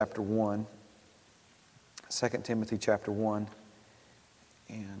chapter 1, 2 Timothy chapter 1,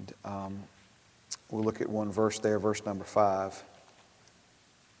 and we'll look at one verse there, verse number 5.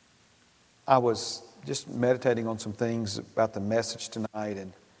 I was just meditating on some things about the message tonight,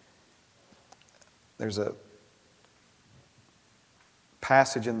 and there's a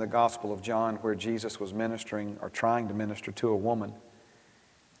passage in the Gospel of John where Jesus was ministering or trying to minister to a woman,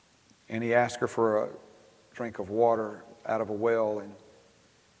 and he asked her for a drink of water out of a well, and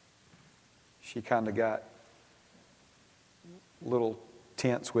she kind of got a little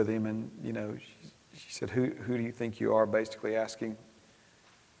tense with him, and she said, who do you think you are, basically asking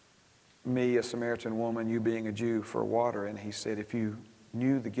me, a Samaritan woman, you being a Jew, for water. And he said, if you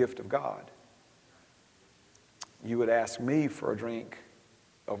knew the gift of God, you would ask me for a drink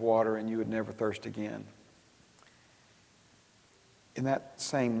of water and you would never thirst again. In that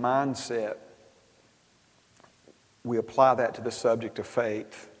same mindset, we apply that to the subject of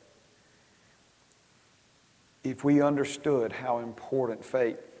faith. If we understood how important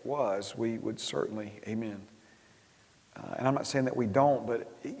faith was, we would certainly, amen. And I'm not saying that we don't,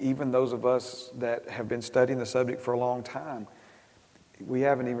 but even those of us that have been studying the subject for a long time, we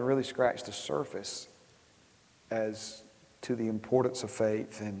haven't even really scratched the surface as to the importance of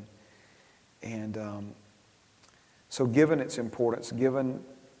faith. And so given its importance, given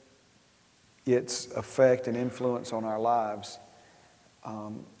its effect and influence on our lives,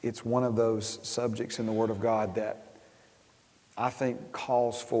 it's one of those subjects in the Word of God that I think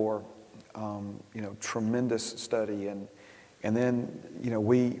calls for tremendous study, and then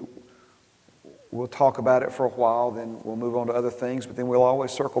we'll talk about it for a while, then we'll move on to other things, but then we'll always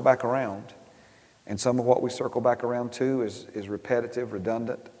circle back around. And some of what we circle back around to is repetitive,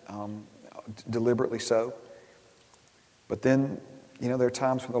 redundant, deliberately so. But then there are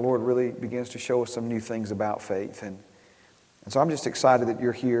times when the Lord really begins to show us some new things about faith, and so I'm just excited that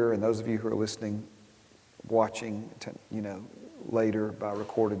you're here, and those of you who are listening, watching, later by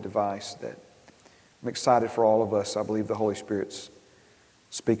recorded device, that I'm excited for all of us. I believe the Holy Spirit's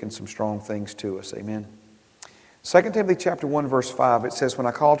speaking some strong things to us. Amen. 2 Timothy chapter 1, verse 5, it says, when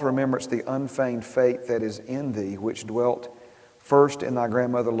I call to remembrance the unfeigned faith that is in thee, which dwelt first in thy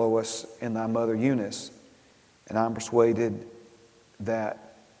grandmother Lois and thy mother Eunice, and I'm persuaded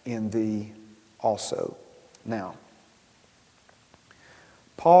that in thee also. Now,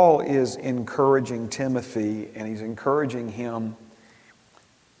 Paul is encouraging Timothy, and he's encouraging him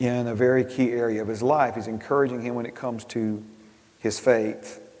in a very key area of his life. He's encouraging him when it comes to his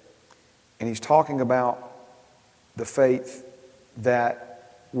faith. And he's talking about the faith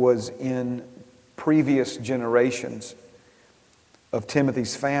that was in previous generations of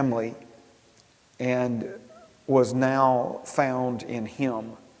Timothy's family and was now found in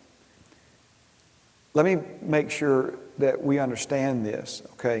him. Let me make sure that we understand this,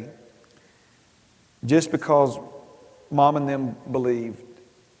 okay? Just because mom and them believed,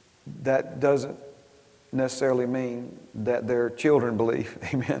 that doesn't necessarily mean that their children believe.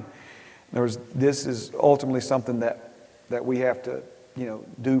 Amen. In other words, this is ultimately something that we have to,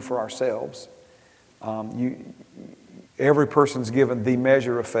 do for ourselves. Every person's given the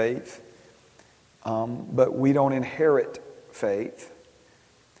measure of faith, but we don't inherit faith.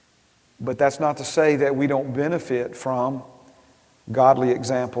 But that's not to say that we don't benefit from godly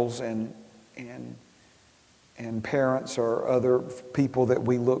examples and parents or other people that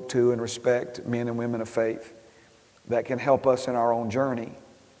we look to and respect, men and women of faith, that can help us in our own journey.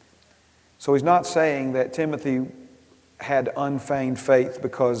 So he's not saying that Timothy had unfeigned faith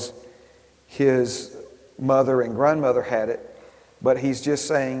because his mother and grandmother had it, but he's just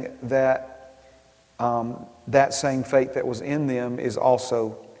saying that that same faith that was in them is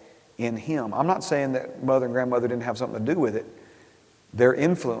also in him. I'm not saying that mother and grandmother didn't have something to do with it. Their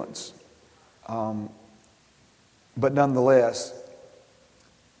influence. But nonetheless,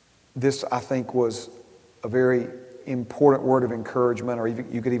 this, I think, was a very important word of encouragement, or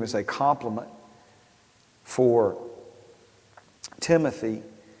you could even say compliment, for Timothy,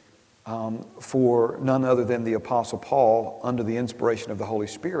 for none other than the Apostle Paul, under the inspiration of the Holy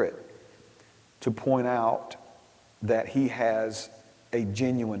Spirit, to point out that he has a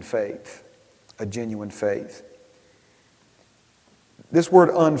genuine faith. A genuine faith. This word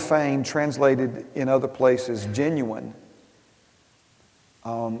unfeigned, translated in other places genuine.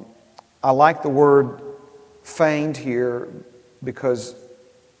 I like the word feigned here because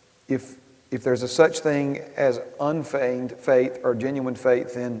if there's a such thing as unfeigned faith or genuine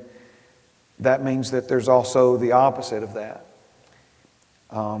faith, then that means that there's also the opposite of that.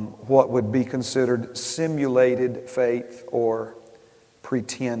 What would be considered simulated faith or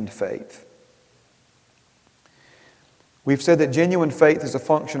pretend faith. We've said that genuine faith is a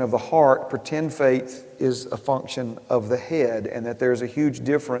function of the heart, pretend faith is a function of the head, and that there's a huge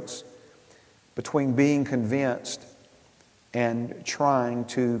difference between being convinced and trying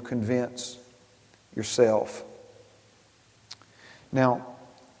to convince yourself. Now,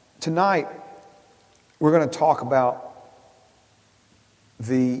 tonight we're going to talk about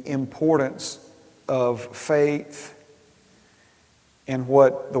the importance of faith and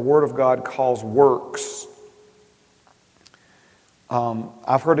what the Word of God calls works.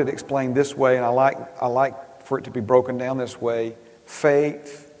 I've heard it explained this way, and I like for it to be broken down this way: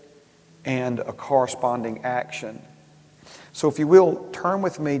 faith and a corresponding action. So if you will, turn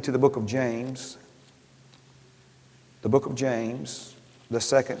with me to the book of James. The book of James, the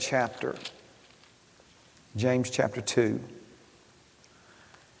 2nd chapter. James chapter 2.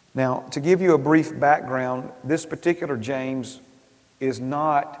 Now, to give you a brief background, this particular James is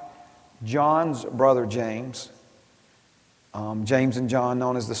not John's brother James. James and John,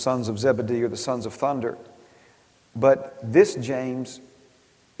 known as the sons of Zebedee or the sons of thunder. But this James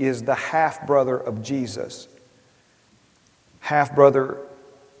is the half-brother of Jesus. Half-brother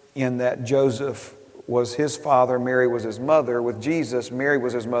in that Joseph was his father, Mary was his mother. With Jesus, Mary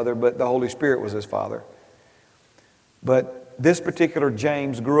was his mother, but the Holy Spirit was his father. But this particular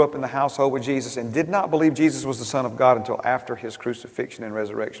James grew up in the household with Jesus and did not believe Jesus was the Son of God until after his crucifixion and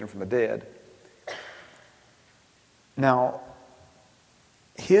resurrection from the dead. Now,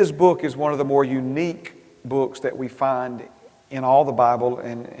 his book is one of the more unique books that we find in all the Bible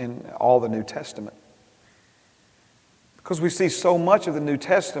and in all the New Testament. Because we see so much of the New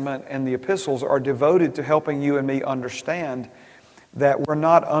Testament and the epistles are devoted to helping you and me understand that we're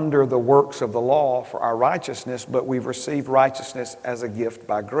not under the works of the law for our righteousness, but we've received righteousness as a gift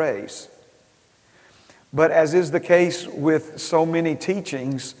by grace. But as is the case with so many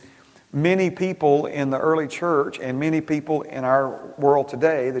teachings, many people in the early church and many people in our world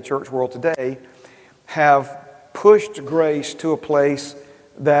today, the church world today, have pushed grace to a place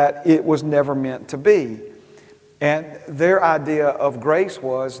that it was never meant to be. And their idea of grace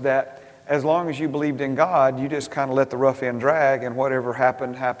was that as long as you believed in God, you just kind of let the rough end drag, and whatever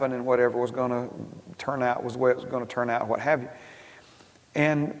happened, happened, and whatever was going to turn out was the way it was going to turn out, what have you.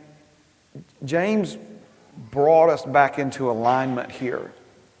 And James brought us back into alignment here.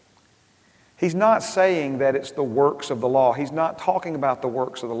 He's not saying that it's the works of the law. He's not talking about the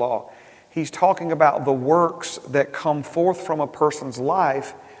works of the law. He's talking about the works that come forth from a person's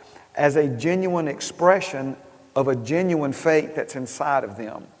life as a genuine expression of a genuine faith that's inside of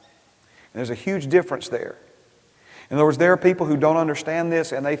them. And there's a huge difference there. In other words, there are people who don't understand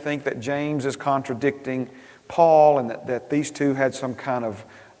this and they think that James is contradicting Paul and that these two had some kind of,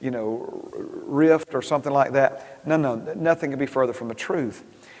 rift or something like that. No, nothing could be further from the truth.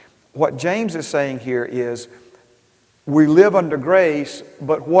 What James is saying here is we live under grace,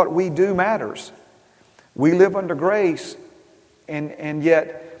 but what we do matters. We live under grace, and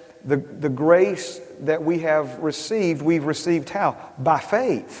yet the grace that we have received, we've received how? By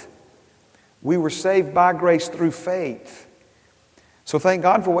faith. We were saved by grace through faith. So thank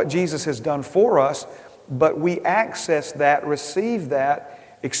God for what Jesus has done for us, but we access that, receive that,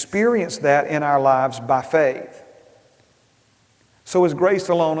 experience that in our lives by faith. So is grace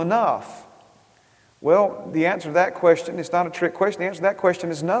alone enough? Well, the answer to that question, it's not a trick question, the answer to that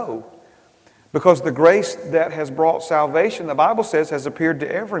question is no. Because the grace that has brought salvation, the Bible says, has appeared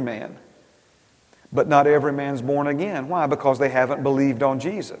to every man. But not every man's born again. Why? Because they haven't believed on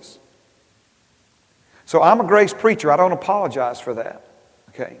Jesus. So I'm a grace preacher. I don't apologize for that.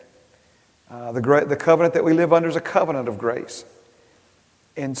 Okay? The covenant that we live under is a covenant of grace.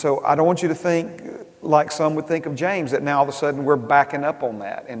 And so I don't want you to think, like some would think of James, that now all of a sudden we're backing up on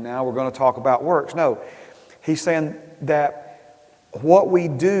that and now we're going to talk about works. No. He's saying that what we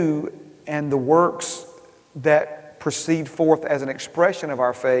do and the works that proceed forth as an expression of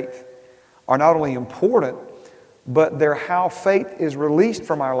our faith are not only important, but they're how faith is released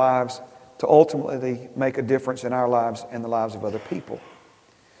from our lives to ultimately make a difference in our lives and the lives of other people.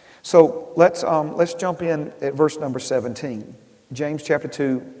 So let's jump in at verse number 17. James chapter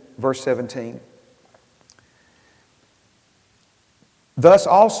 2, verse 17. Thus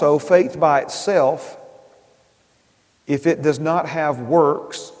also faith by itself, if it does not have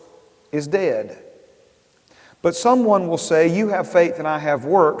works, is dead. But someone will say, you have faith and I have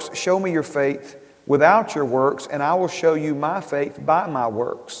works. Show me your faith without your works, and I will show you my faith by my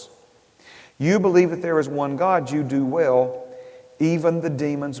works. You believe that there is one God, you do well. Even the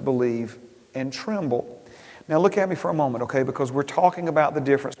demons believe and tremble. Now look at me for a moment, okay? Because we're talking about the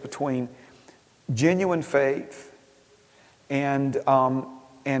difference between genuine faith and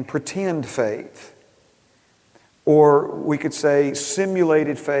pretend faith. or we could say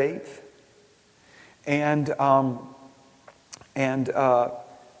simulated faith, and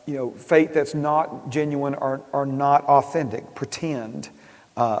faith that's not genuine or not authentic, pretend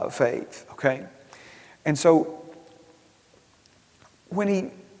faith. Okay, and so when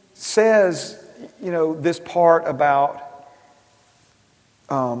he says, this part about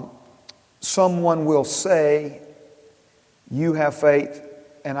someone will say, "You have faith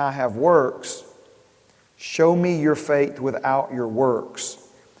and I have works. Show me your faith without your works,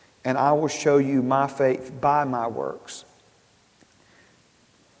 and I will show you my faith by my works."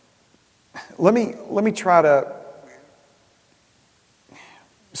 Let me try to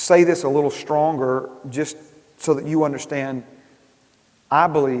say this a little stronger, just so that you understand, I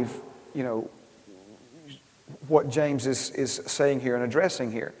believe, what James is saying here and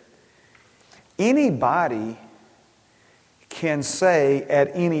addressing here. Anybody can say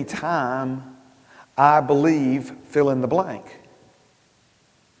at any time, "I believe," fill in the blank.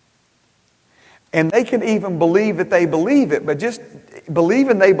 And they can even believe that they believe it, but just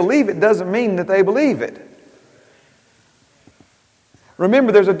believing they believe it doesn't mean that they believe it.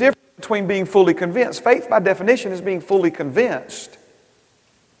 Remember, there's a difference between being fully convinced. Faith, by definition, is being fully convinced.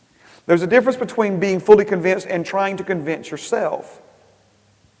 There's a difference between being fully convinced and trying to convince yourself.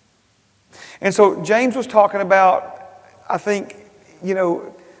 And so James was talking about, I think,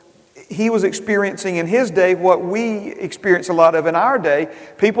 he was experiencing in his day what we experience a lot of in our day.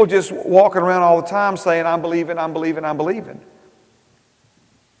 People just walking around all the time saying, "I'm believing, I'm believing, I'm believing."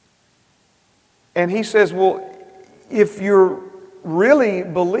 And he says, well, if you're really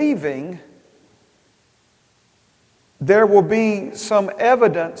believing, there will be some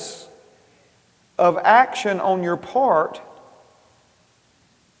evidence of action on your part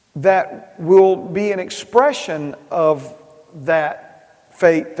that will be an expression of that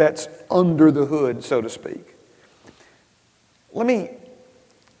faith that's under the hood, so to speak. Let me,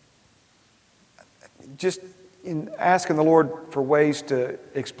 just in asking the Lord for ways to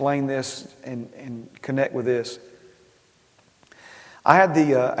explain this and connect with this, I had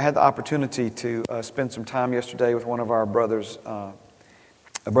the opportunity to spend some time yesterday with one of our brothers,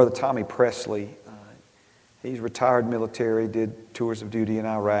 Brother Tommy Presley. He's retired military, did tours of duty in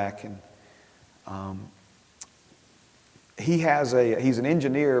Iraq, and he's an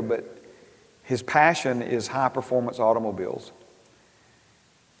engineer, but his passion is high-performance automobiles.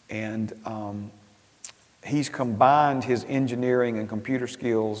 And he's combined his engineering and computer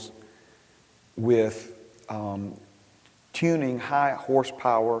skills with tuning high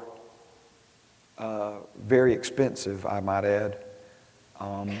horsepower, very expensive, I might add,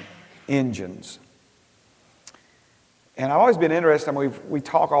 engines. And I've always been interested. I mean, we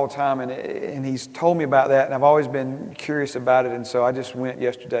talk all the time, and he's told me about that, and I've always been curious about it. And so I just went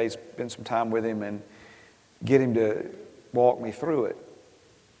yesterday, spent some time with him, and get him to walk me through it.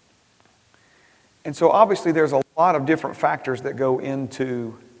 And so obviously there's a lot of different factors that go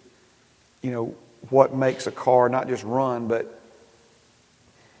into, what makes a car not just run, but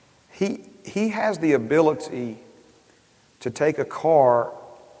he has the ability to take a car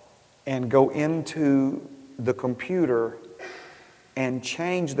and go into the computer and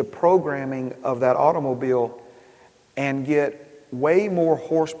change the programming of that automobile and get way more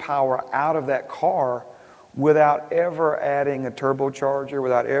horsepower out of that car without ever adding a turbocharger,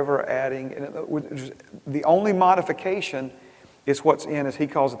 without ever adding, the only modification is what's in, as he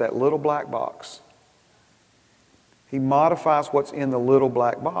calls it, that little black box. He modifies what's in the little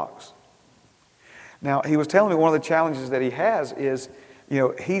black box. Now, he was telling me one of the challenges that he has is,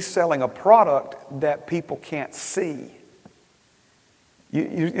 he's selling a product that people can't see.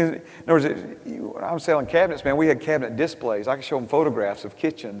 In other words, when I'm selling cabinets, man, we had cabinet displays. I could show them photographs of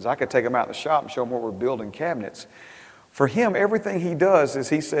kitchens. I could take them out in the shop and show them where we're building cabinets. For him, everything he does is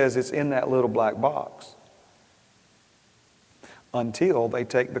he says it's in that little black box until they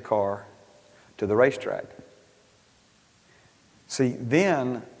take the car to the racetrack. See,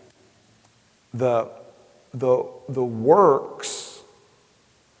 then the works,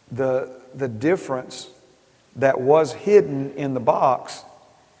 the difference that was hidden in the box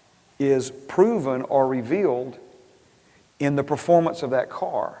is proven or revealed in the performance of that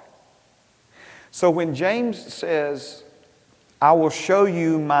car. So when James says, "I will show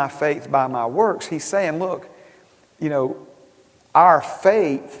you my faith by my works," he's saying, look, our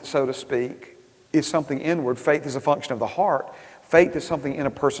faith, so to speak, is something inward. Faith is a function of the heart. Faith is something in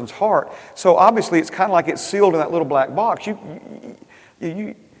a person's heart. So obviously it's kind of like it's sealed in that little black box.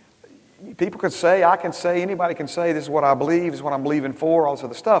 People could say, I can say, anybody can say, this is what I believe, this is what I'm believing for, all this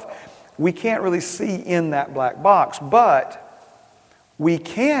other stuff. We can't really see in that black box, but we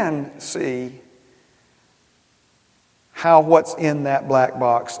can see how what's in that black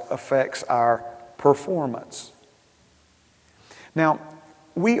box affects our performance. Now,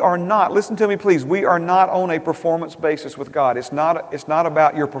 we are not, listen to me please, we are not on a performance basis with God. It's not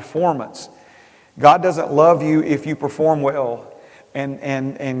about your performance. God doesn't love you if you perform well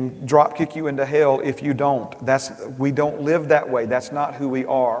and drop kick you into hell if you don't. We don't live that way. That's not who we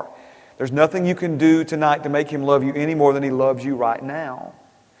are. There's nothing you can do tonight to make Him love you any more than He loves you right now.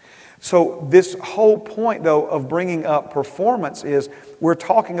 So this whole point, though, of bringing up performance is we're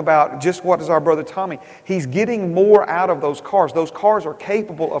talking about just what is our brother Tommy. He's getting more out of those cars. Those cars are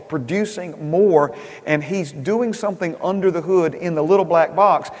capable of producing more, and he's doing something under the hood in the little black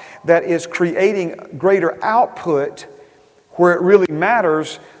box that is creating greater output where it really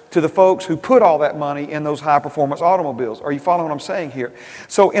matters to the folks who put all that money in those high-performance automobiles. Are you following what I'm saying here?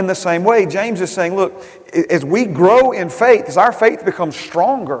 So in the same way, James is saying, look, as we grow in faith, as our faith becomes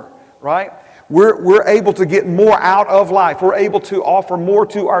stronger, right? We're able to get more out of life. We're able to offer more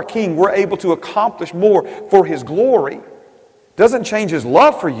to our King. We're able to accomplish more for His glory. It doesn't change His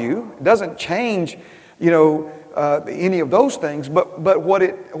love for you. It doesn't change, any of those things. But what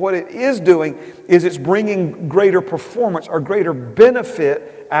it is doing is it's bringing greater performance or greater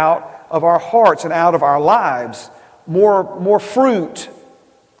benefit out of our hearts and out of our lives. More fruit.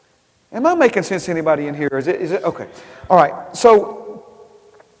 Am I making sense to anybody in here? Is it? Okay. All right. So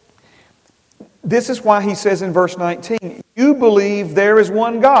this is why he says in verse 19, you believe there is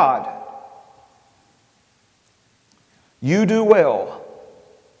one God. You do well.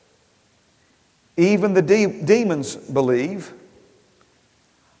 Even the demons believe,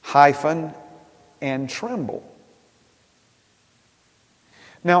 and tremble.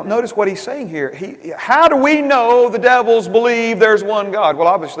 Now, notice what he's saying here. How do we know the devils believe there's one God? Well,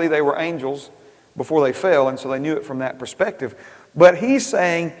 obviously they were angels before they fell, and so they knew it from that perspective. But he's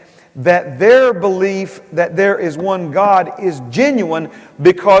saying that their belief that there is one God is genuine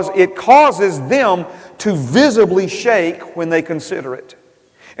because it causes them to visibly shake when they consider it.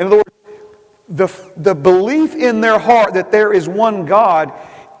 In other words, the belief in their heart that there is one God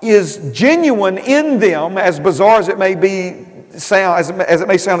is genuine in them, as bizarre as it may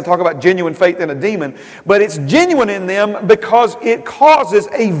sound to talk about genuine faith in a demon, but it's genuine in them because it causes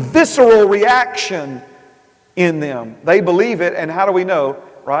a visceral reaction in them. They believe it, and how do we know?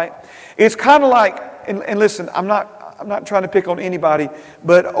 Right? It's kind of like, and listen, I'm not trying to pick on anybody,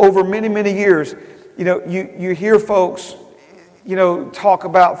 but over many, many years, you hear folks, talk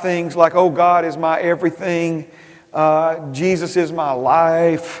about things like, oh, God is my everything, Jesus is my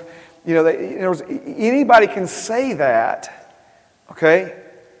life. Anybody can say that, okay?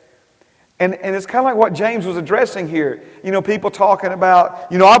 And it's kind of like what James was addressing here. People talking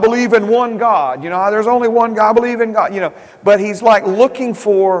about, I believe in one God. There's only one God. I believe in God. But he's like looking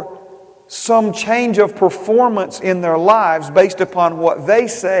for some change of performance in their lives based upon what they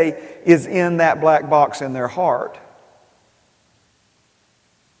say is in that black box in their heart.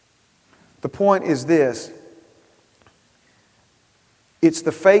 The point is this. It's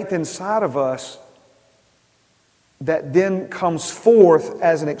the faith inside of us that then comes forth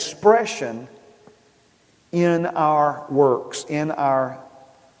as an expression in our works, in our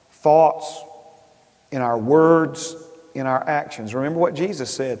thoughts, in our words, in our actions. Remember what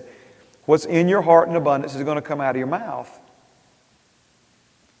Jesus said. What's in your heart in abundance is going to come out of your mouth.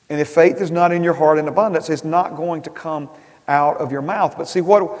 And if faith is not in your heart in abundance, it's not going to come out of your mouth. But see, a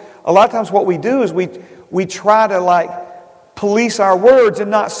lot of times what we do is we try to police our words and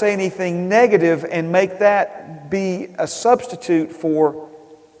not say anything negative and make that be a substitute for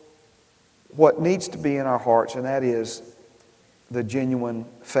what needs to be in our hearts, and that is the genuine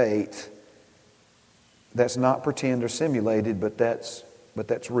faith that's not pretend or simulated, but that's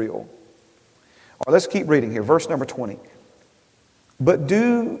real. All right, let's keep reading here. Verse number 20. But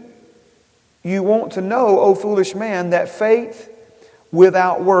do you want to know, O foolish man, that faith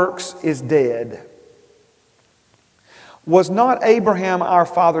without works is dead? Was not Abraham our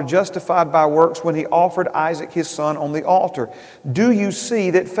father justified by works when he offered Isaac his son on the altar? Do you see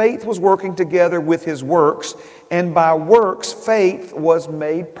that faith was working together with his works, and by works faith was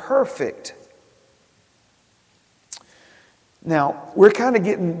made perfect? Now, we're kind of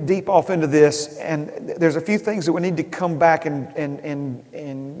getting deep off into this, and there's a few things that we need to come back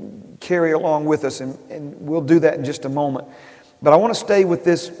and carry along with us, and we'll do that in just a moment. But I want to stay with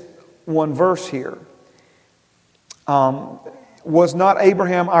this one verse here. Was not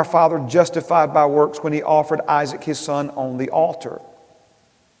Abraham our father justified by works when he offered Isaac his son on the altar?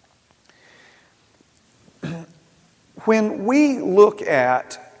 When we look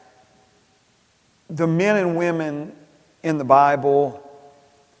at the men and women in the Bible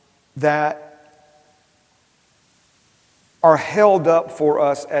that are held up for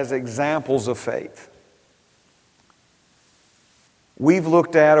us as examples of faith. We've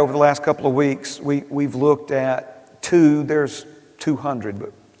looked at, over the last couple of weeks, we've looked at two, there's 200,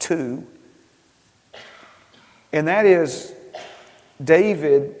 but two. And that is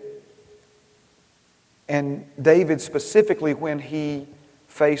David, and David specifically when he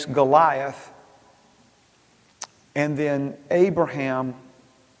faced Goliath, and then Abraham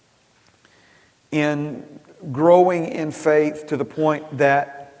in growing in faith to the point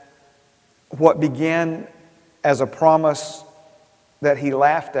that what began as a promise that he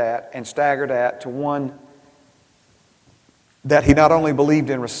laughed at and staggered at to one that he not only believed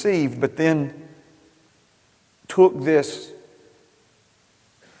and received, but then took this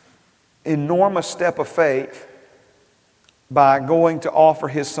enormous step of faith by going to offer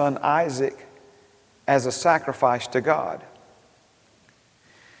his son Isaac as a sacrifice to God.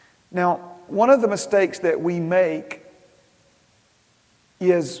 Now, one of the mistakes that we make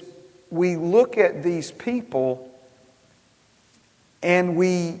is we look at these people and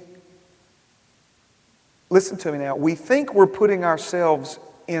listen to me now, we think we're putting ourselves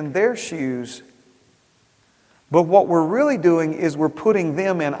in their shoes, but what we're really doing is we're putting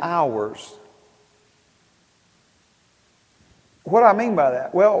them in ours. What do I mean by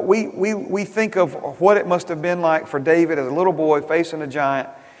that? Well, we think of what it must have been like for David as a little boy facing a giant,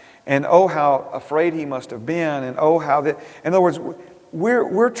 and oh, how afraid he must have been, and oh, how that. In other words,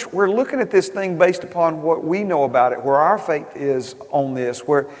 we're looking at this thing based upon what we know about it, where our faith is on this,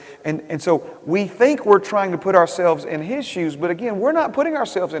 and so we think we're trying to put ourselves in his shoes, but again, we're not putting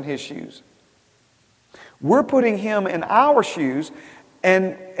ourselves in his shoes. We're putting him in our shoes,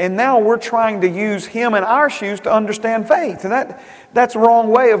 and now we're trying to use him in our shoes to understand faith, and that's the wrong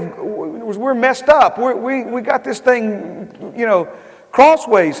way of. We're messed up. We got this thing,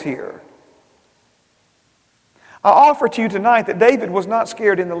 crossways here. I offer to you tonight that David was not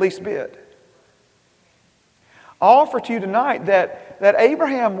scared in the least bit. I offer to you tonight that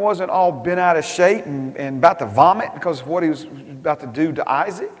Abraham wasn't all bent out of shape and about to vomit because of what he was about to do to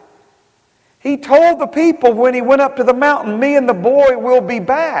Isaac. He told the people when he went up to the mountain, me and the boy will be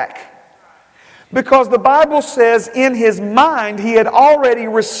back. Because the Bible says in his mind he had already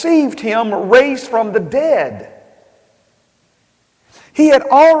received him raised from the dead. He had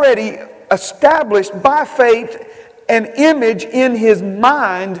already established by faith an image in his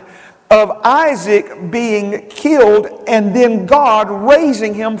mind of Isaac being killed and then God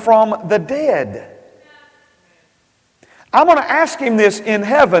raising him from the dead. I'm going to ask him this in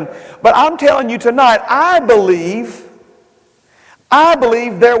heaven, but I'm telling you tonight, I believe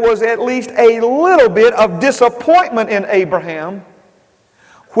there was at least a little bit of disappointment in Abraham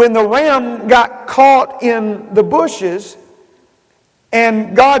when the ram got caught in the bushes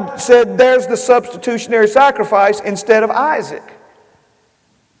and God said, there's the substitutionary sacrifice instead of Isaac.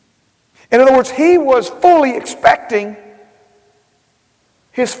 In other words, he was fully expecting,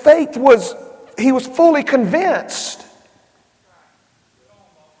 his faith was, he was fully convinced.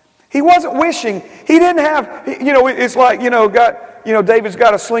 He wasn't wishing. He didn't have, it's like, David's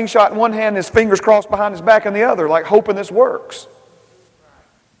got a slingshot in one hand, his fingers crossed behind his back in the other, like hoping this works.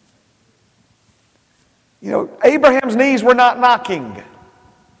 Abraham's knees were not knocking.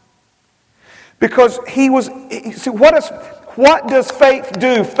 Because what does faith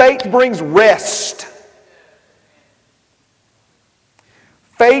do? Faith brings rest.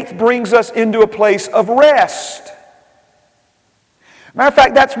 Faith brings us into a place of rest. Matter of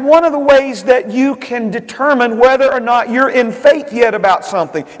fact, that's one of the ways that you can determine whether or not you're in faith yet about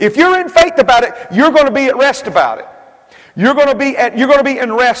something. If you're in faith about it, you're going to be at rest about it. You're going to be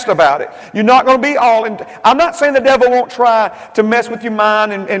in rest about it. You're not going to be all in. I'm not saying the devil won't try to mess with your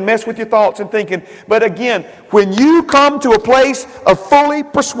mind and mess with your thoughts and thinking. But again, when you come to a place of fully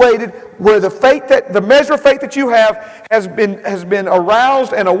persuaded, where the measure of faith that you have has been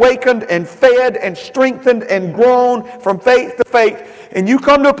aroused and awakened and fed and strengthened and grown from faith to faith, and you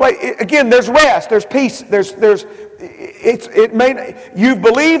come to a place again, there's rest, there's peace, you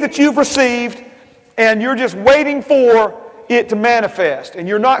believe that you've received, and you're just waiting for it to manifest, and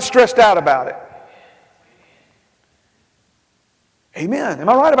you're not stressed out about it. Amen. Am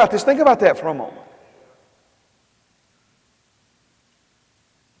I right about this? Think about that for a moment.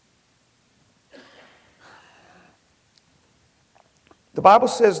 The Bible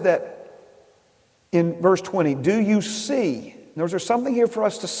says that in verse 20, do you see? There's something here for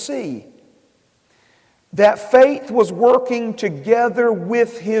us to see. That faith was working together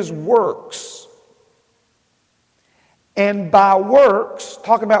with his works. And by works,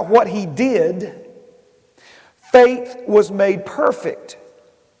 talking about what he did, faith was made perfect.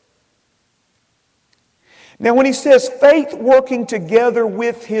 Now, when he says faith working together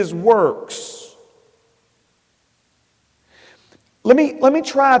with his works, let me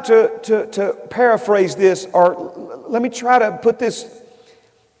try to paraphrase this, or let me try to put this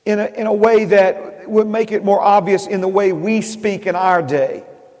in a way that would make it more obvious in the way we speak in our day.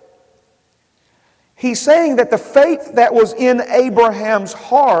 He's saying that the faith that was in Abraham's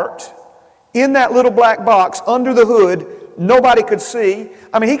heart, in that little black box under the hood, nobody could see.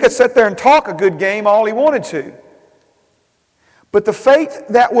 I mean, he could sit there and talk a good game all he wanted to. But the faith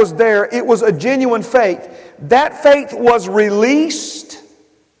that was there, it was a genuine faith. That faith was released,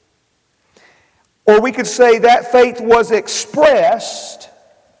 or we could say that faith was expressed,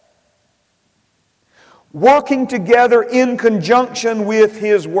 working together in conjunction with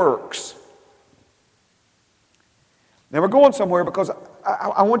his works. Now we're going somewhere because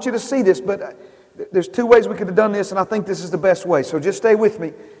I want you to see this, but there's two ways we could have done this, and I think this is the best way. So just stay with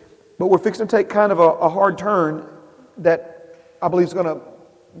me. But we're fixing to take kind of a hard turn that I believe is going to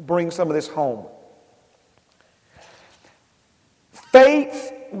bring some of this home.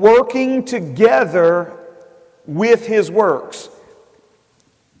 Faith working together with his works.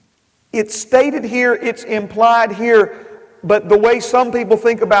 It's stated here, it's implied here, but the way some people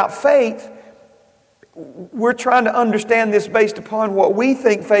think about faith, we're trying to understand this based upon what we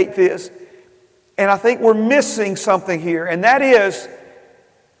think faith is. And I think we're missing something here. And that is,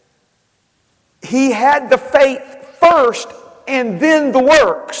 he had the faith first and then the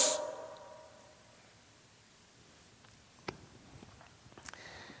works.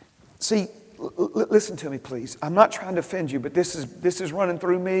 See, listen to me, please. I'm not trying to offend you, but this is running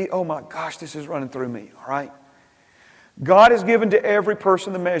through me. Oh my gosh, this is running through me, all right? God has given to every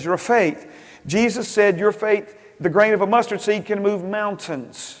person the measure of faith. Jesus said, your faith, the grain of a mustard seed, can move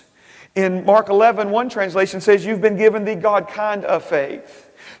mountains. In Mark 11, one translation says, you've been given the God kind of faith.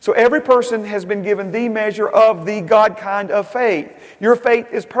 So every person has been given the measure of the God kind of faith. Your faith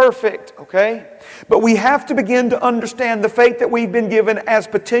is perfect, okay? But we have to begin to understand the faith that we've been given as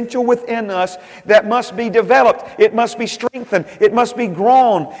potential within us that must be developed. It must be strengthened. It must be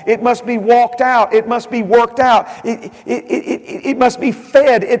grown. It must be walked out. It must be worked out. It must be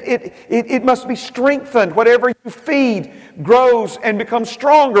fed. It must be strengthened. Whatever you feed grows and becomes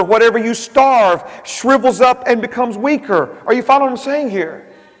stronger. Whatever you starve shrivels up and becomes weaker. Are you following what I'm saying here?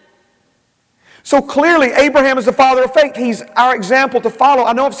 So clearly, Abraham is the father of faith. He's our example to follow.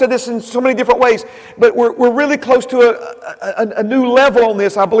 I know I've said this in so many different ways, but we're really close to a new level on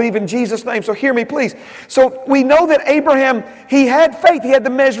this, I believe, in Jesus' name. So hear me, please. So we know that Abraham, he had faith. He had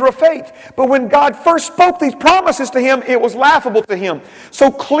the measure of faith. But when God first spoke these promises to him, it was laughable to him. So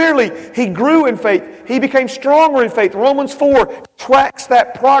clearly, he grew in faith. He became stronger in faith. Romans 4 tracks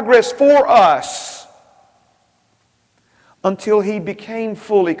that progress for us until he became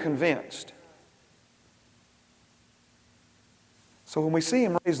fully convinced. So when we see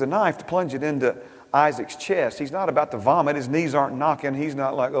him raise the knife to plunge it into Isaac's chest, he's not about to vomit. His knees aren't knocking. He's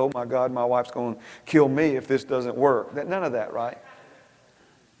not like, oh my God, my wife's going to kill me if this doesn't work. None of that, right?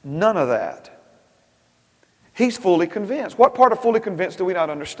 None of that. He's fully convinced. What part of fully convinced do we not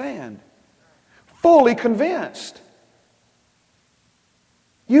understand? Fully convinced.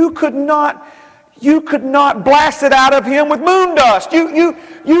 You could not blast it out of him with moon dust.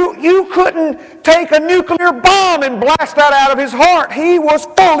 You couldn't take a nuclear bomb and blast that out of his heart. He was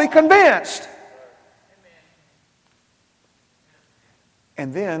fully convinced.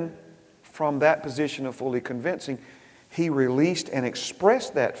 And then, from that position of fully convincing, he released and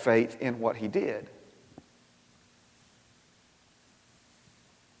expressed that faith in what he did.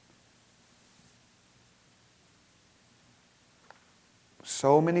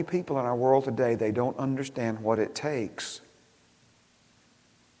 So many people in our world today, they don't understand what it takes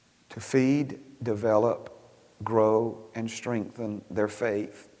to feed, develop, grow, and strengthen their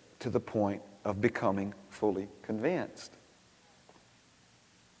faith to the point of becoming fully convinced.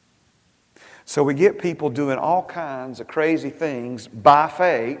 So we get people doing all kinds of crazy things by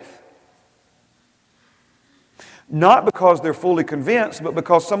faith, not because they're fully convinced, but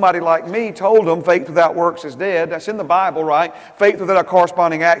because somebody like me told them faith without works is dead. That's in the Bible, right? Faith without a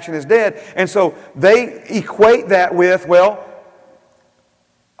corresponding action is dead. And so they equate that with, well,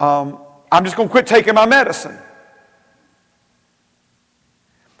 I'm just going to quit taking my medicine.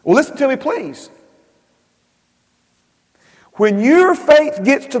 Well, listen to me, please. When your faith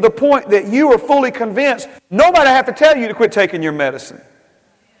gets to the point that you are fully convinced, nobody have to tell you to quit taking your medicine.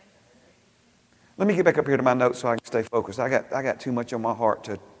 Let me get back up here to my notes so I can stay focused. I got too much on my heart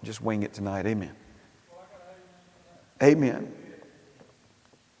to just wing it tonight. Amen. Amen.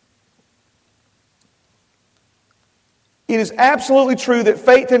 It is absolutely true that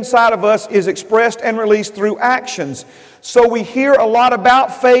faith inside of us is expressed and released through actions. So we hear a lot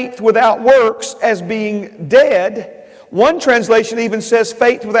about faith without works as being dead. One translation even says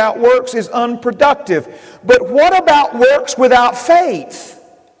faith without works is unproductive. But what about works without faith?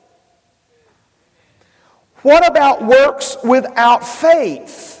 What about works without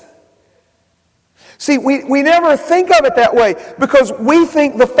faith? See, we never think of it that way because we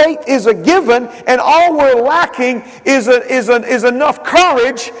think the faith is a given and all we're lacking is enough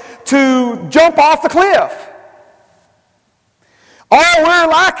courage to jump off the cliff. All we're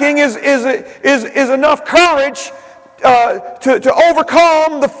lacking is enough courage to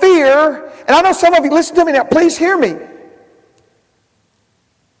overcome the fear. And I know some of you, listen to me now, please hear me.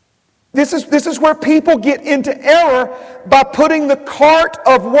 This is where people get into error by putting the cart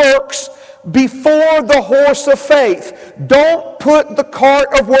of works before the horse of faith. Don't put the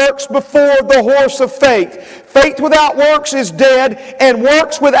cart of works before the horse of faith. Faith without works is dead, and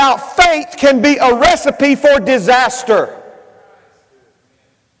works without faith can be a recipe for disaster.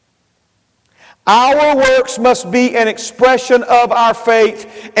 Our works must be an expression of our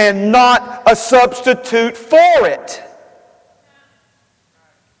faith and not a substitute for it.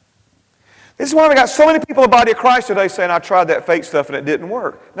 This is why we got so many people in the body of Christ today saying, I tried that faith stuff and it didn't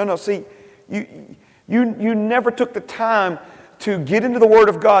work. No, see, you never took the time to get into the Word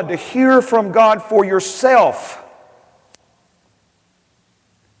of God, to hear from God for yourself.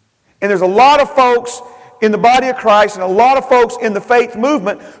 And there's a lot of folks in the body of Christ and a lot of folks in the faith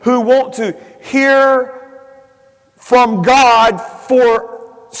movement who want to hear from God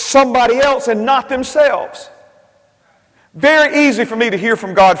for somebody else and not themselves. Very easy for me to hear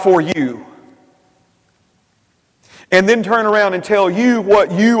from God for you and then turn around and tell you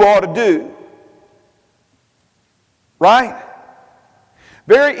what you ought to do. Right?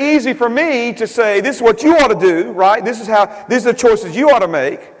 Very easy for me to say, this is what you ought to do, right? These are the choices you ought to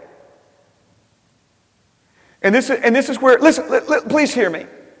make. And this is where, listen, please hear me.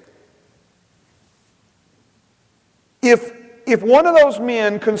 If one of those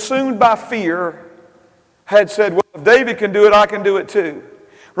men consumed by fear had said, well, if David can do it, I can do it too.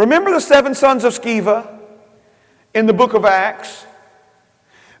 Remember the 7 sons of Sceva in the book of Acts?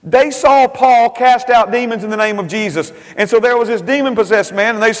 They saw Paul cast out demons in the name of Jesus. And so there was this demon-possessed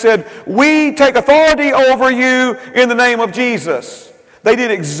man, and they said, we take authority over you in the name of Jesus. They did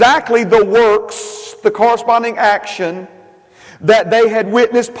exactly the works, the corresponding action that they had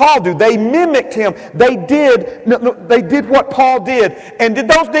witnessed Paul do. They mimicked him. They did what Paul did. And did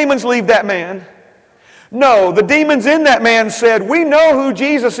those demons leave that man? No, the demons in that man said, we know who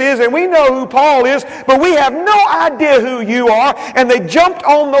Jesus is and we know who Paul is, but we have no idea who you are. And they jumped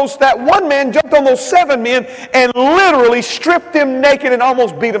on that one man jumped on those 7 men and literally stripped them naked and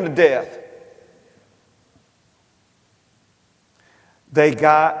almost beat them to death. They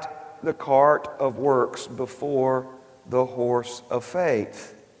got the cart of works before the horse of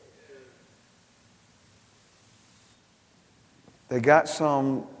faith. They got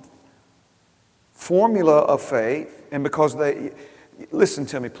some formula of faith, and because listen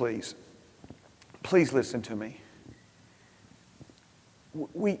to me, please. Please listen to me.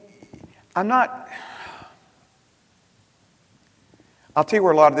 I'll tell you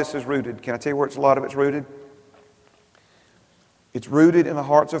where a lot of this is rooted. Can I tell you where a lot of it's rooted? It's rooted in the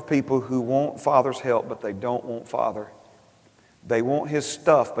hearts of people who want Father's help, but they don't want Father. They want His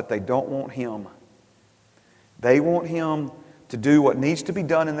stuff, but they don't want Him. They want Him to do what needs to be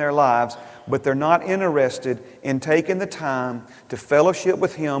done in their lives, but they're not interested in taking the time to fellowship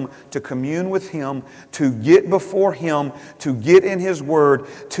with Him, to commune with Him, to get before Him, to get in His Word,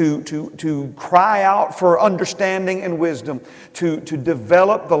 to cry out for understanding and wisdom, to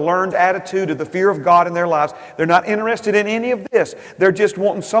develop the learned attitude of the fear of God in their lives. They're not interested in any of this. They're just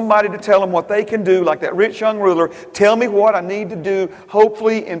wanting somebody to tell them what they can do, like that rich young ruler. Tell me what I need to do,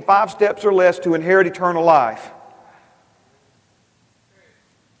 hopefully in 5 steps or less, to inherit eternal life.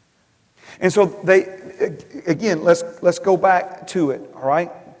 And so let's go back to it, all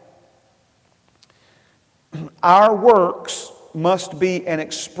right? Our works must be an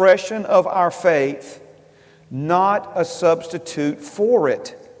expression of our faith, not a substitute for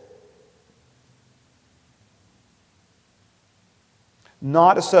it.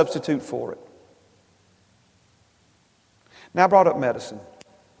 Not a substitute for it. Now I brought up medicine.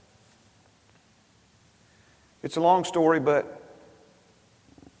 It's a long story, but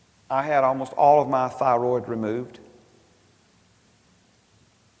I had almost all of my thyroid removed. It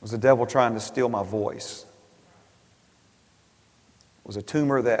was the devil trying to steal my voice. It was a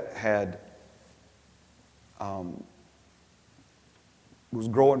tumor that had was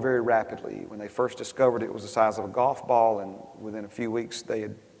growing very rapidly. When they first discovered it, it was the size of a golf ball, and within a few weeks they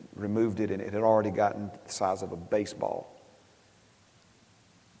had removed it, and it had already gotten the size of a baseball.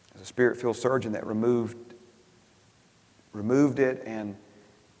 As a spirit-filled surgeon that removed it,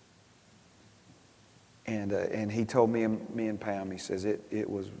 and he told me and Pam, he says it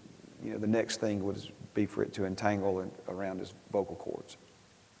was, the next thing would be for it to entangle around his vocal cords.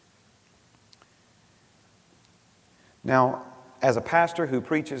 Now, as a pastor who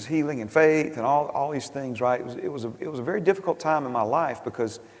preaches healing and faith and all these things, right? It was a very difficult time in my life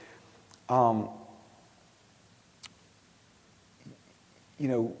because,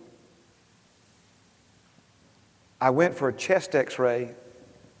 I went for a chest X-ray,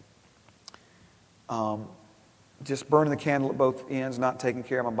 just burning the candle at both ends, not taking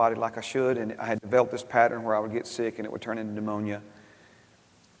care of my body like I should, and I had developed this pattern where I would get sick and it would turn into pneumonia.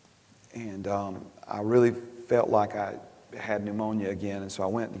 And I really felt like I had pneumonia again, and so I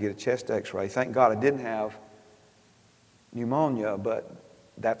went to get a chest X-ray. Thank God I didn't have pneumonia, but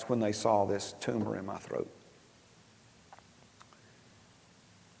that's when they saw this tumor in my throat.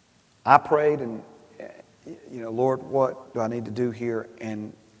 I prayed and, Lord, what do I need to do here?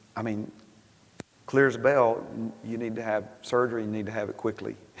 And, clear as a bell, you need to have surgery, you need to have it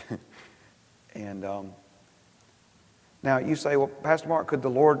quickly. And now you say, well, Pastor Mark, could the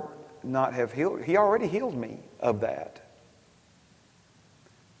Lord not have healed? He already healed me of that.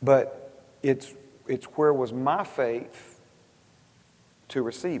 But it's where was my faith to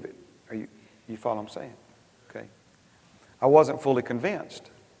receive it? You follow what I'm saying? Okay. I wasn't fully convinced.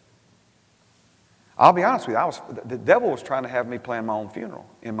 I'll be honest with you, the devil was trying to have me plan my own funeral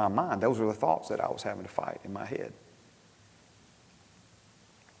in my mind. Those were the thoughts that I was having to fight in my head.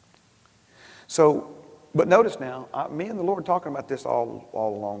 So, but notice now, me and the Lord talking about this all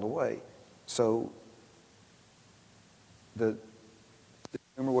along the way. So, the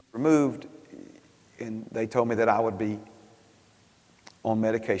tumor was removed, and they told me that I would be on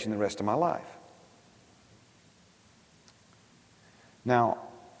medication the rest of my life. Now,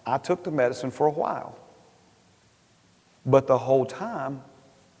 I took the medicine for a while, but the whole time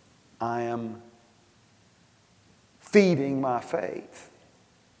I am feeding my faith.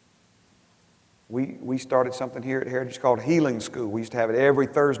 We started something here at Heritage called Healing School. We used to have it every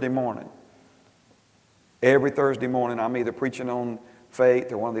Thursday morning. Every Thursday morning I'm either preaching on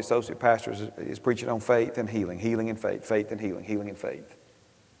faith or one of the associate pastors is preaching on faith and healing, healing and faith, faith and healing, healing and faith.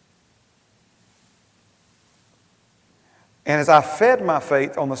 And as I fed my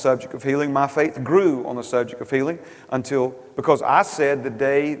faith on the subject of healing, my faith grew on the subject of healing because I said the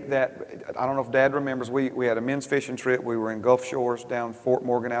day that, I don't know if Dad remembers, we had a men's fishing trip. We were in Gulf Shores down Fort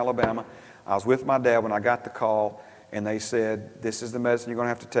Morgan, Alabama. I was with my dad when I got the call, and they said, this is the medicine you're going to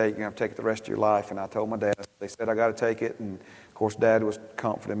have to take. You're going to have to take it the rest of your life. And I told my dad, they said I got to take it. And of course, Dad was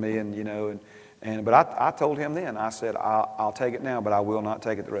comforting me, but I told him then, I said, I'll take it now, but I will not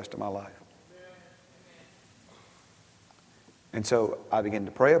take it the rest of my life. And so I began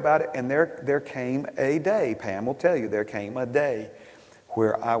to pray about it, and there came a day, Pam will tell you, there came a day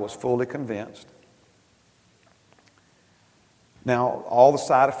where I was fully convinced. Now, all the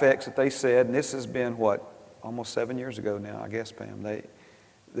side effects that they said, and this has been, almost 7 years ago now, I guess, Pam.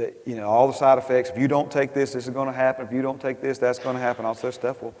 All the side effects, if you don't take this is going to happen. If you don't take this, that's going to happen. All this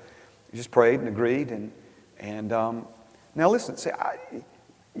stuff. Well, you just prayed and agreed. And now listen, see,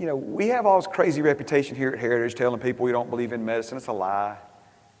 we have all this crazy reputation here at Heritage telling people we don't believe in medicine. It's a lie.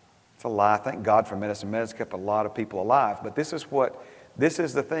 It's a lie. Thank God for medicine. Medicine kept a lot of people alive. But this is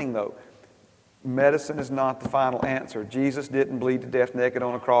the thing, though. Medicine is not the final answer. Jesus didn't bleed to death naked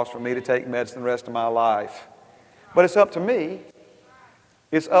on a cross for me to take medicine the rest of my life. But it's up to me.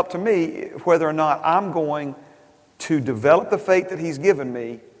 It's up to me whether or not I'm going to develop the faith that He's given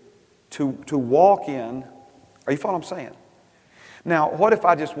me to walk in. Are you following what I'm saying? Now, what if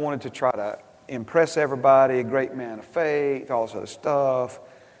I just wanted to try to impress everybody, a great man of faith, all this other stuff,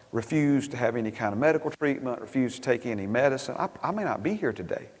 refuse to have any kind of medical treatment, refuse to take any medicine? I may not be here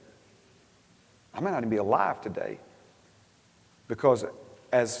today. I may not even be alive today. Because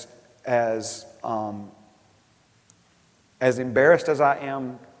as embarrassed as I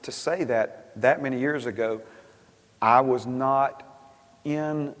am to say that many years ago, I was not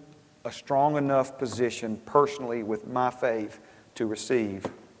in a strong enough position personally with my faith to receive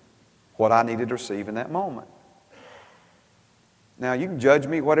what I needed to receive in that moment. Now, you can judge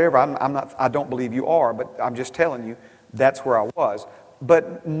me, whatever. I don't believe you are, but I'm just telling you that's where I was.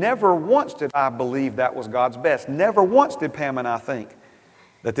 But never once did I believe that was God's best. Never once did Pam and I think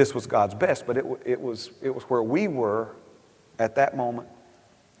that this was God's best. But it was where we were at that moment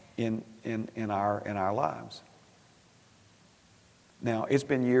in our lives. Now, it's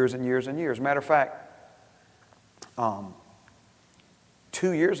been years and years and years. Matter of fact,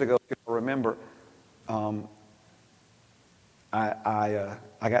 2 years ago, if I remember, I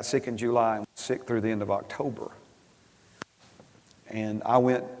got sick in July and was sick through the end of October. And I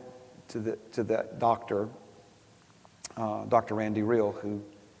went to that doctor, Dr. Randy Real, who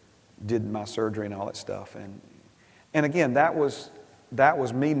did my surgery and all that stuff. And again, that was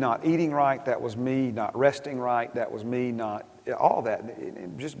me not eating right. That was me not resting right. That was me not, all that.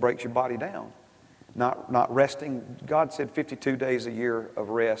 It just breaks your body down. Not resting. God said 52 days a year of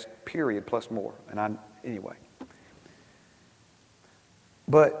rest, period, plus more. And anyway.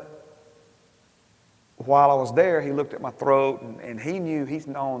 But while I was there, he looked at my throat, and he's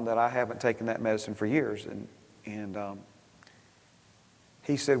known that I haven't taken that medicine for years. And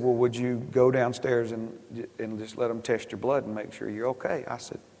he said, well, would you go downstairs and just let them test your blood and make sure you're okay? I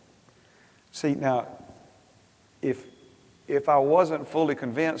said, see, now, if I wasn't fully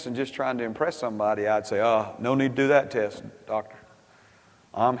convinced and just trying to impress somebody, I'd say, no need to do that test, doctor.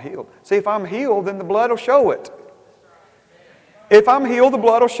 I'm healed. See, if I'm healed, then the blood will show it. If I'm healed, the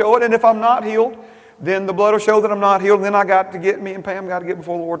blood will show it. And if I'm not healed, then the blood will show that I'm not healed. And then me and Pam got to get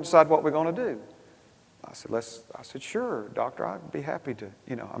before the Lord and decide what we're going to do. I said, sure, doctor, I'd be happy to.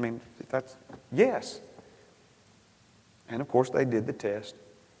 Yes. And of course, they did the test.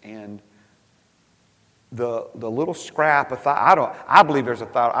 And the little scrap of thyroid, I believe there's a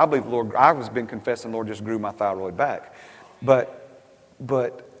thyroid. I believe the Lord, I've been confessing the Lord just grew my thyroid back. But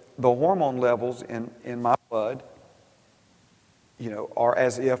the hormone levels in my blood, are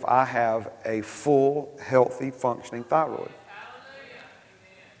as if I have a full, healthy, functioning thyroid.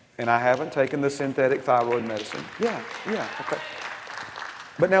 And I haven't taken the synthetic thyroid medicine. Yeah, okay.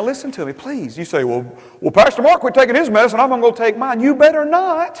 But now listen to me, please. You say, well, Pastor Mark quit taking his medicine, I'm going to go take mine. You better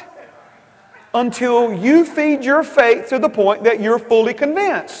not until you feed your faith to the point that you're fully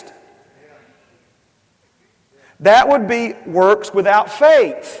convinced. That would be works without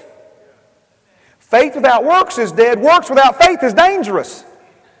faith. Faith without works is dead. Works without faith is dangerous.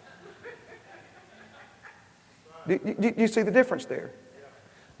 Do you see the difference there?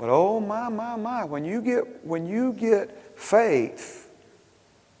 But oh my, when you get faith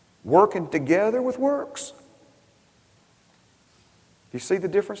working together with works, you see the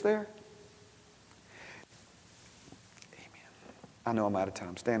difference there? Amen. I know I'm out of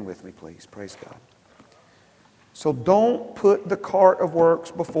time. Stand with me, please. Praise God. So don't put the cart of works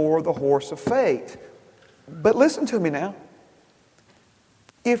before the horse of faith. But listen to me now.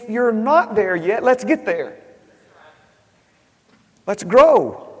 If you're not there yet, let's get there. Let's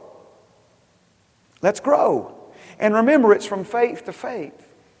grow. Let's grow. And remember, it's from faith to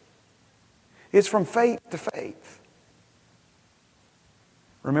faith. It's from faith to faith.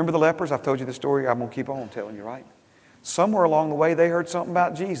 Remember the lepers? I've told you the story. I'm going to keep on telling you, right? Somewhere along the way, they heard something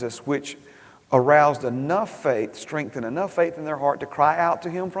about Jesus, which aroused enough faith, strengthened enough faith in their heart to cry out to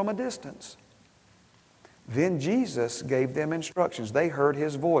Him from a distance. Then Jesus gave them instructions. They heard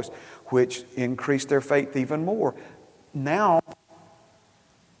His voice, which increased their faith even more. Now,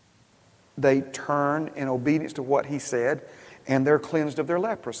 they turn in obedience to what He said, and they're cleansed of their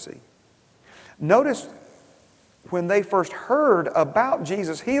leprosy. Notice, when they first heard about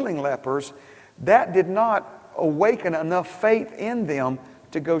Jesus healing lepers, that did not awaken enough faith in them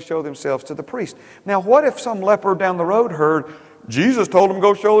to go show themselves to the priest. Now, what if some leper down the road heard, Jesus told them to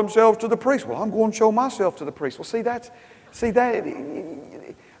go show themselves to the priest? Well, I'm going to show myself to the priest. Well, see that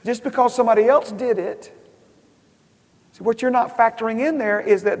just because somebody else did it. See, what you're not factoring in there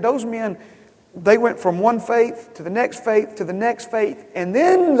is that those men, they went from one faith to the next faith to the next faith, and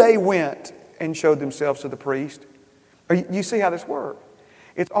then they went and showed themselves to the priest. You see how this works?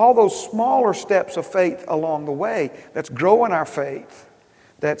 It's all those smaller steps of faith along the way that's growing our faith,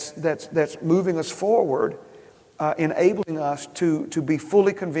 that's moving us forward, enabling us to be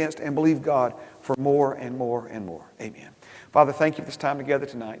fully convinced and believe God for more and more and more. Amen. Father, thank you for this time together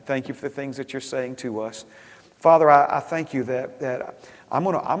tonight. Thank you for the things that you're saying to us. Father, I thank you that I'm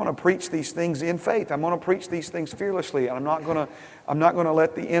going to preach these things in faith. I'm going to preach these things fearlessly. And I'm not going to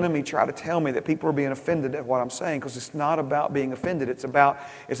let the enemy try to tell me that people are being offended at what I'm saying, because it's not about being offended. It's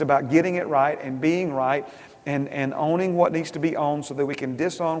about getting it right and being right and owning what needs to be owned so that we can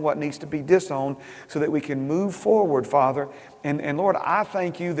disown what needs to be disowned so that we can move forward, Father. And Lord, I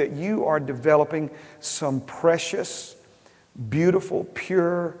thank you that you are developing some precious, beautiful,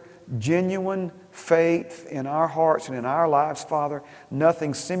 pure, genuine faith in our hearts and in our lives, Father.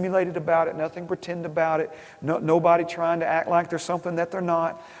 Nothing simulated about it, nothing pretend about it, nobody trying to act like there's something that they're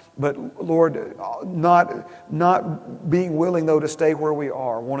not. But Lord, not being willing, though, to stay where we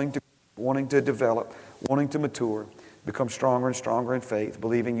are, wanting to develop, wanting to mature. become stronger and stronger in faith,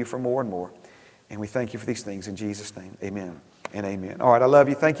 believing you for more and more. And we thank you for these things in Jesus' name. Amen and amen. All right, I love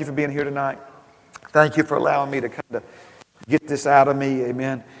you. Thank you for being here tonight. Thank you for allowing me to kind of get this out of me.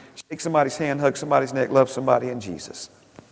 Amen. Shake somebody's hand, hug somebody's neck, love somebody in Jesus.